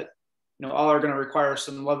deployments that, all are going to require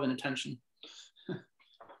some love and attention.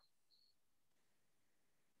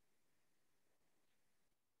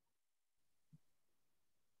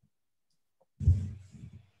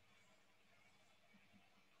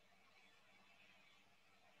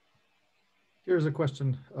 Here's a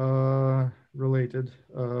question related,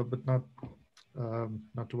 but not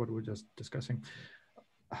to what we were just discussing.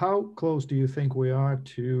 How close do you think we are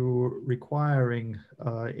to requiring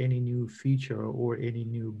any new feature or any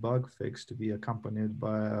new bug fix to be accompanied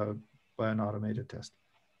by an automated test?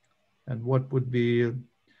 And what would be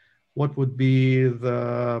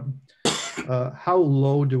the how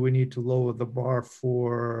low do we need to lower the bar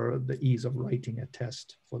for the ease of writing a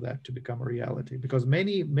test for that to become a reality? Because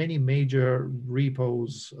many major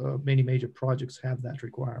repos, many major projects have that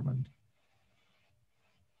requirement.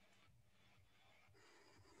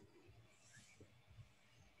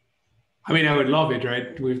 I mean, I would love it,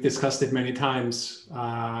 right? We've discussed it many times,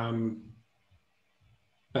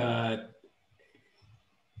 but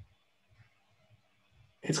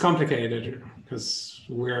it's complicated because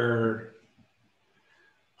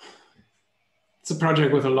it's a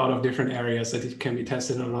project with a lot of different areas that it can be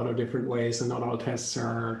tested in a lot of different ways, and not all tests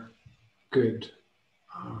are good.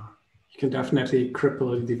 You can definitely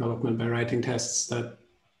cripple the development by writing tests that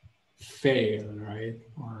fail, right?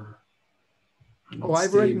 Or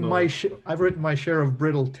I've written my share of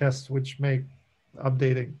brittle tests, which make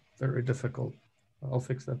updating very difficult. I'll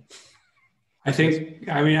fix that.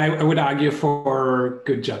 I would argue for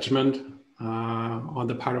good judgment on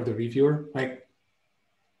the part of the reviewer. Like,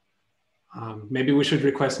 maybe we should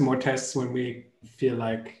request more tests when we feel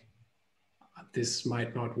like this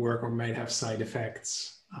might not work or might have side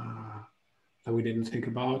effects that we didn't think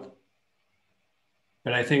about.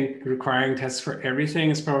 But I think requiring tests for everything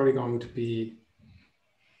is probably going to be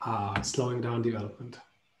slowing down development.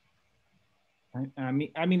 I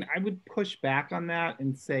mean, I would push back on that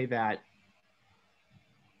and say that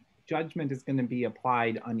judgment is going to be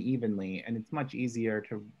applied unevenly, and it's much easier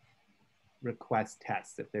to request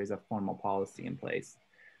tests if there's a formal policy in place.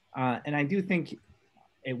 And I do think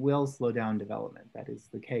it will slow down development. That is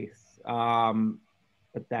the case.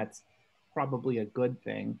 But that's probably a good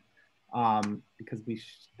thing because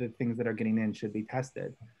the things that are getting in should be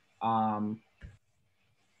tested. I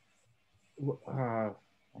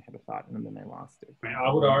had a thought and then I lost it.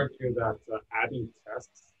 I would argue that adding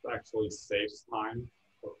tests actually saves time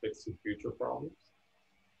for fixing future problems.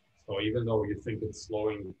 So even though you think it's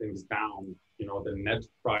slowing things down, the net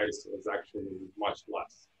price is actually much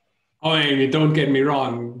less. Oh, and don't get me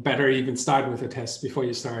wrong, better even start with a test before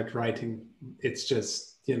you start writing. It's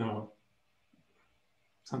just, some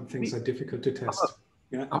things are difficult to test.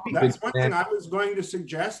 Yeah, that's one thing I was going to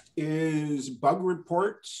suggest is bug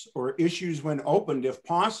reports or issues when opened, if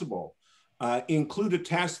possible, include a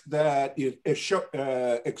test that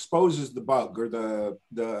exposes the bug or the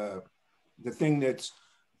thing that's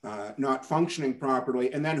not functioning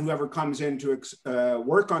properly. And then whoever comes in to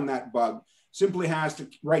work on that bug simply has to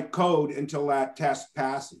write code until that test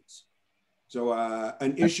passes. So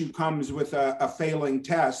an issue comes with a failing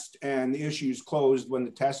test and the issue is closed when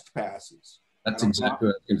the test passes. That's exactly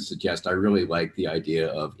what I was going to suggest. I really like the idea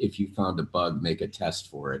of if you found a bug, make a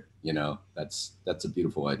test for it. That's a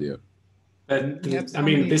beautiful idea. But I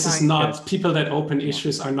mean, this is not, people that open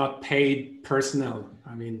issues are not paid personnel.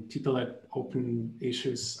 I mean, people that open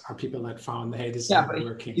issues are people that found, hey, this is not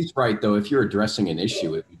working. He's right, though. If you're addressing an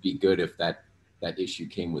issue, it would be good if that issue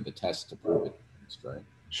came with a test to prove it. That's right.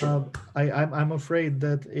 Sure. I'm afraid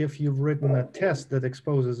that if you've written a test that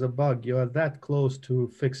exposes a bug, you are that close to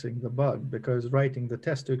fixing the bug, because writing the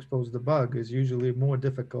test to expose the bug is usually more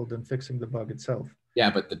difficult than fixing the bug itself.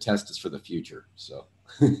 Yeah, but the test is for the future, so.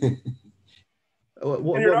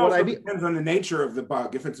 It depends on the nature of the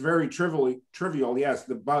bug. If it's very trivial, yes,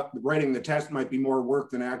 writing the test might be more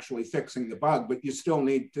work than actually fixing the bug, but you still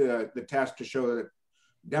need the test to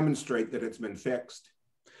demonstrate that it's been fixed.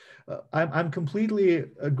 I completely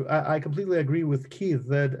agree with Keith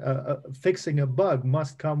that fixing a bug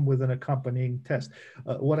must come with an accompanying test.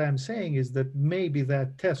 What I'm saying is that maybe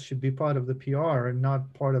that test should be part of the PR and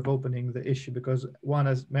not part of opening the issue, because one,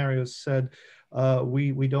 as Mario said,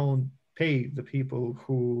 we don't pay the people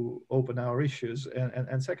who open our issues,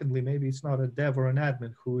 and secondly, maybe it's not a dev or an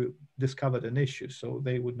admin who discovered an issue, so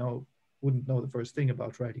they wouldn't know the first thing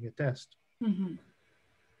about writing a test. Mm-hmm.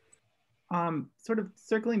 Sort of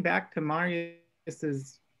circling back to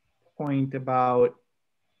Marius's point about,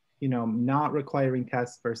 not requiring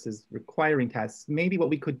tests versus requiring tests, maybe what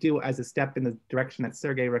we could do as a step in the direction that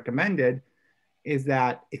Sergey recommended is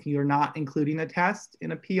that if you're not including a test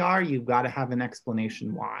in a PR, you've got to have an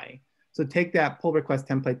explanation why. So take that pull request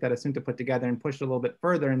template that Assunta put together and push it a little bit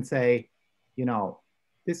further and say,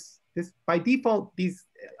 this by default,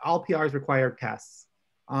 all PRs require tests.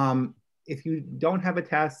 If you don't have a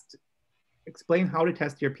test, explain how to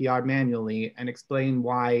test your PR manually and explain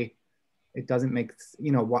why it doesn't make,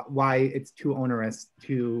 why it's too onerous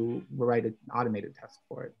to write an automated test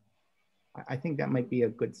for it. I think that might be a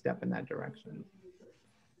good step in that direction.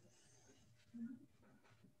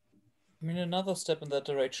 I mean, another step in that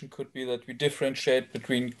direction could be that we differentiate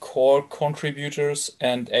between core contributors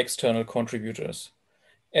and external contributors.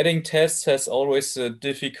 Adding tests has always the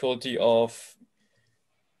difficulty of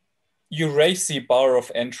you raise the bar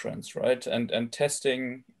of entrance, right? And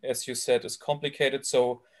testing, as you said, is complicated.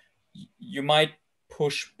 So you might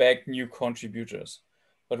push back new contributors.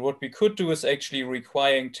 But what we could do is actually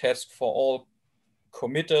requiring tests for all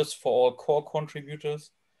committers, for all core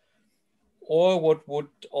contributors. Or what would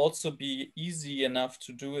also be easy enough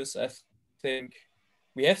to do is, I think,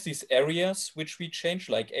 we have these areas which we change,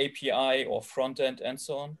 like API or front end and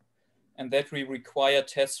so on. And that we require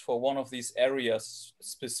tests for one of these areas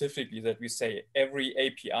specifically, that we say every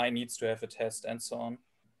API needs to have a test and so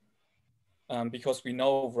on. Because we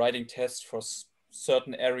know writing tests for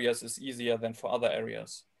certain areas is easier than for other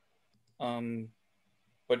areas.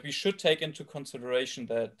 But we should take into consideration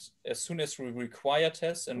that as soon as we require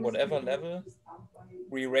tests in whatever level,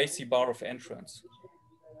 we raise the bar of entrance.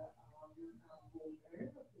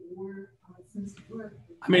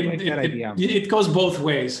 I mean, it goes both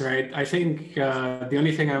ways, right? I think the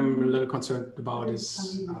only thing I'm a little concerned about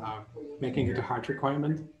is making it a hard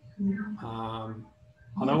requirement.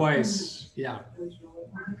 Otherwise, yeah,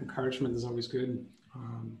 encouragement is always good.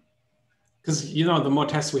 Because, you know, the more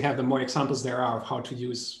tests we have, the more examples there are of how to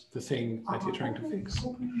use the thing that you're trying to fix.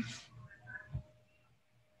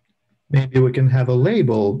 Maybe we can have a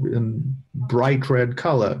label in bright red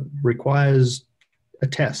color, requires a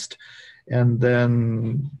test. And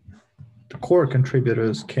then the core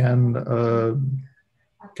contributors can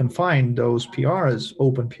find those PRs,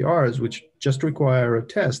 open PRs, which just require a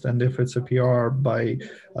test. And if it's a PR by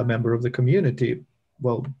a member of the community,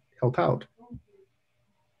 well, help out.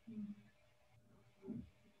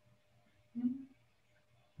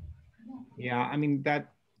 Yeah, I mean,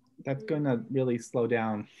 that's going to really slow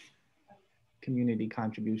down community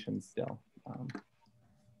contributions still.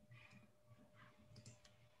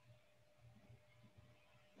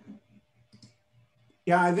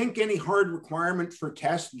 Yeah, I think any hard requirement for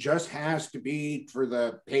tests just has to be for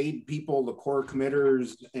the paid people, the core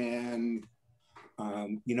committers, and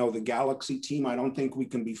you know, the Galaxy team. I don't think we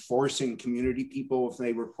can be forcing community people if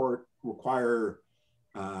they require,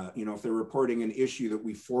 you know, if they're reporting an issue, that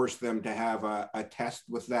we force them to have a test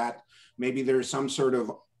with that. Maybe there's some sort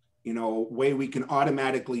of, you know, way we can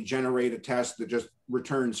automatically generate a test that just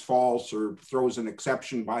returns false or throws an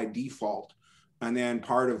exception by default. And then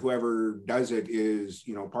part of whoever does it is,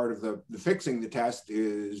 you know, part of the fixing the test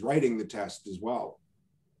is writing the test as well.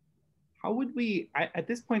 How would we, at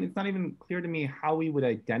this point, it's not even clear to me how we would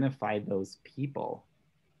identify those people.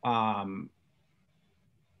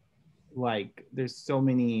 Like, there's so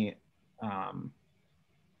many, like,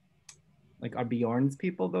 are Bjorn's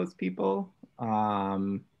people those people? I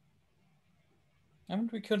mean,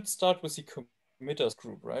 we could start with the committers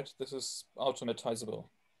group, right? This is automatizable.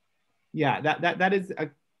 Yeah, that is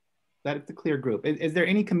a clear group. Is there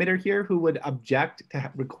any committer here who would object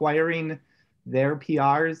to requiring their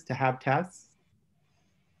PRs to have tests?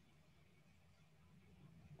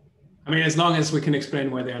 I mean, as long as we can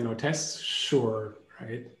explain why there are no tests, sure,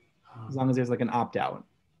 right? As long as there's like an opt-out.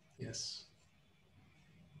 Yes.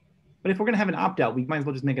 But if we're gonna have an opt-out, we might as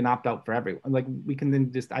well just make an opt-out for everyone. Like, we can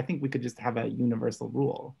then just, I think we could just have a universal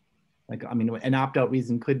rule. Like, I mean, an opt-out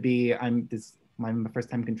reason could be, I'm a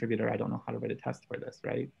first-time contributor, I don't know how to write a test for this,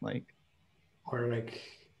 right? Like, or like,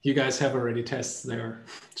 you guys have already tests there,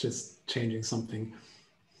 just changing something.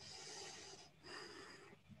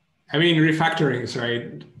 I mean, refactorings,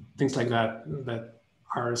 right? Things like that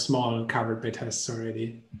are small and covered by tests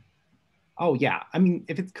already. Oh yeah, I mean,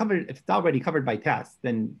 if it's already covered by tests,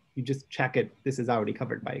 then you just check it. This is already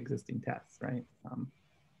covered by existing tests, right?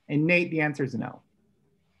 And Nate, the answer is no.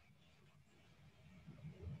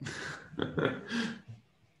 I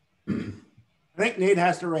think Nate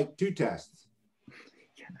has to write 2 tests.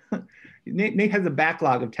 Nate has a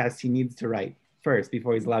backlog of tests he needs to write first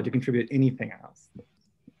before he's allowed to contribute anything else.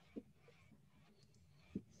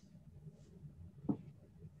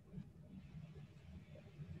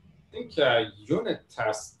 I think unit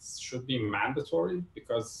tests should be mandatory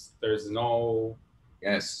because there's no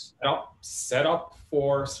setup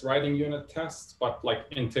for writing unit tests, but like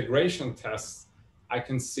integration tests, I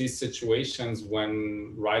can see situations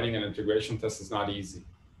when writing an integration test is not easy.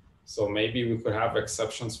 So maybe we could have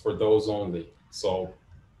exceptions for those only. So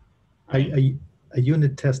a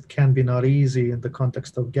unit test can be not easy in the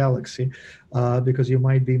context of Galaxy because you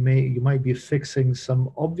might be fixing some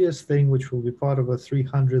obvious thing which will be part of a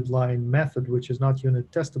 300-line method which is not unit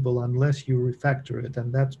testable unless you refactor it,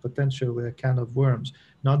 and that's potentially a can of worms.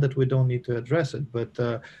 Not that we don't need to address it, but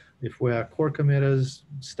if we're core committers,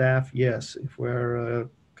 staff, yes. If we're a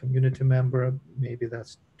community member, maybe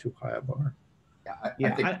that's too high a bar.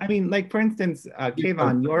 Yeah, I mean, like, for instance,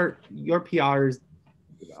 Kayvon, your PRs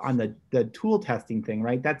on the tool testing thing,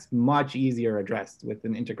 right? That's much easier addressed with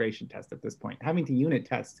an integration test at this point. Having to unit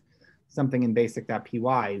test something in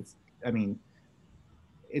basic.py is, I mean,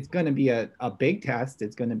 it's going to be a big test.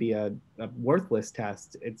 It's going to be a worthless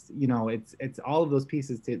test. It's, you know, it's all of those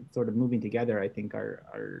pieces to sort of moving together, I think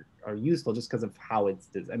are useful just because of how it's,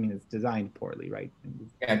 I mean, it's designed poorly, right?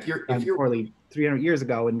 Yeah, if you're poorly 300 years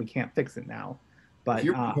ago and we can't fix it now. But if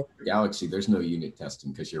you're Galaxy, there's no unit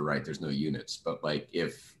testing because you're right, there's no units. But like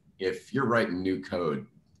if you're writing new code,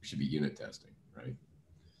 there should be unit testing, right?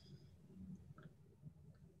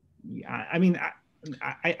 Yeah, I mean,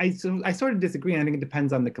 I sort of disagree. And I think it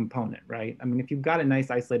depends on the component, right? I mean, if you've got a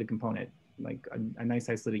nice isolated component, like a nice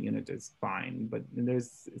isolated unit is fine, but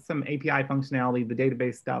there's some API functionality, the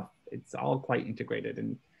database stuff, it's all quite integrated.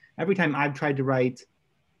 And every time I've tried to write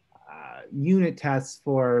unit tests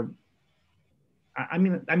for, I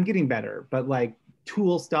mean, I'm getting better, but like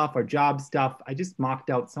tool stuff or job stuff, I just mocked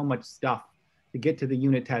out so much stuff to get to the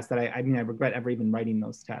unit test that I mean, I regret ever even writing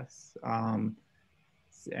those tests.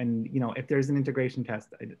 And you know, if there's an integration test,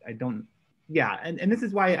 I don't, yeah. And this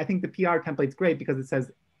is why I think the PR template's great, because it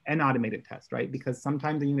says an automated test, right? Because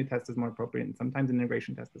sometimes a unit test is more appropriate and sometimes an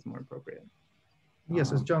integration test is more appropriate.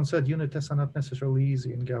 Yes, as John said, unit tests are not necessarily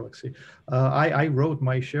easy in Galaxy. I wrote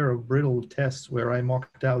my share of brittle tests where I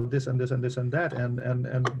mocked out this and this and this and that,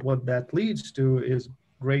 and what that leads to is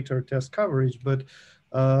greater test coverage, but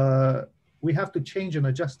we have to change and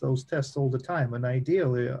adjust those tests all the time, and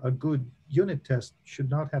ideally a good unit test should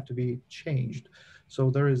not have to be changed. So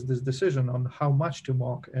there is this decision on how much to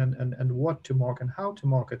mock and what to mock and how to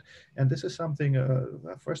mock it. And this is something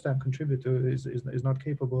a first-time contributor is not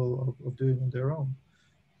capable of doing on their own.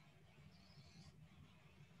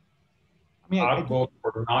 I mean, I'd vote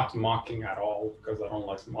for not mocking at all because I don't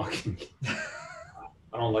like mocking.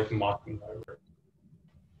 I don't like mocking library.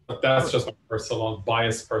 But that's just a personal,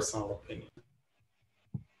 biased personal opinion.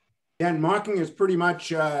 And mocking is pretty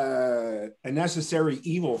much a necessary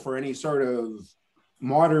evil for any sort of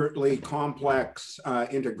moderately complex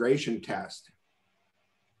integration test.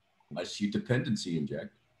 Unless you dependency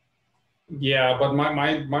inject. Yeah, but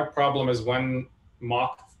my problem is when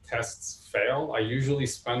mock tests fail, I usually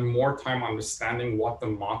spend more time understanding what the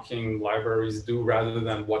mocking libraries do rather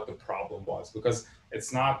than what the problem was, because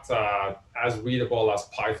it's not as readable as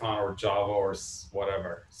Python or Java or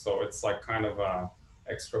whatever. So it's like kind of a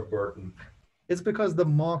extra burden. It's because the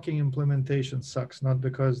mocking implementation sucks, not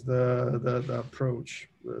because the approach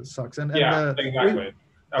sucks. And yeah, exactly.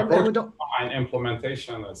 Approach and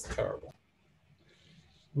implementation is terrible.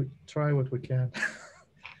 We try what we can.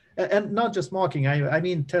 And not just mocking, I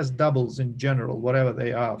mean test doubles in general, whatever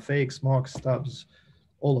they are, fakes, mocks, stubs,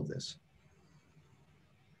 all of this.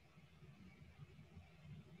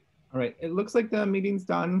 All right, it looks like the meeting's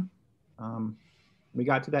done. We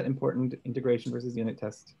got to that important integration versus unit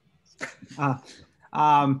test. Yeah,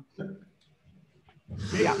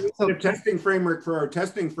 so a testing framework for our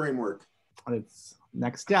testing framework. It's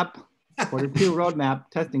next step, quarter 2 roadmap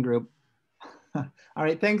testing group. All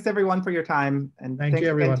right, thanks everyone for your time, and thanks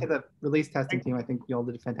again to the release testing team. I think you all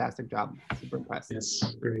did a fantastic job. Super impressed.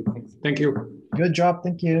 Yes, great. Thanks. Thank you. Good job.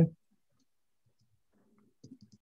 Thank you.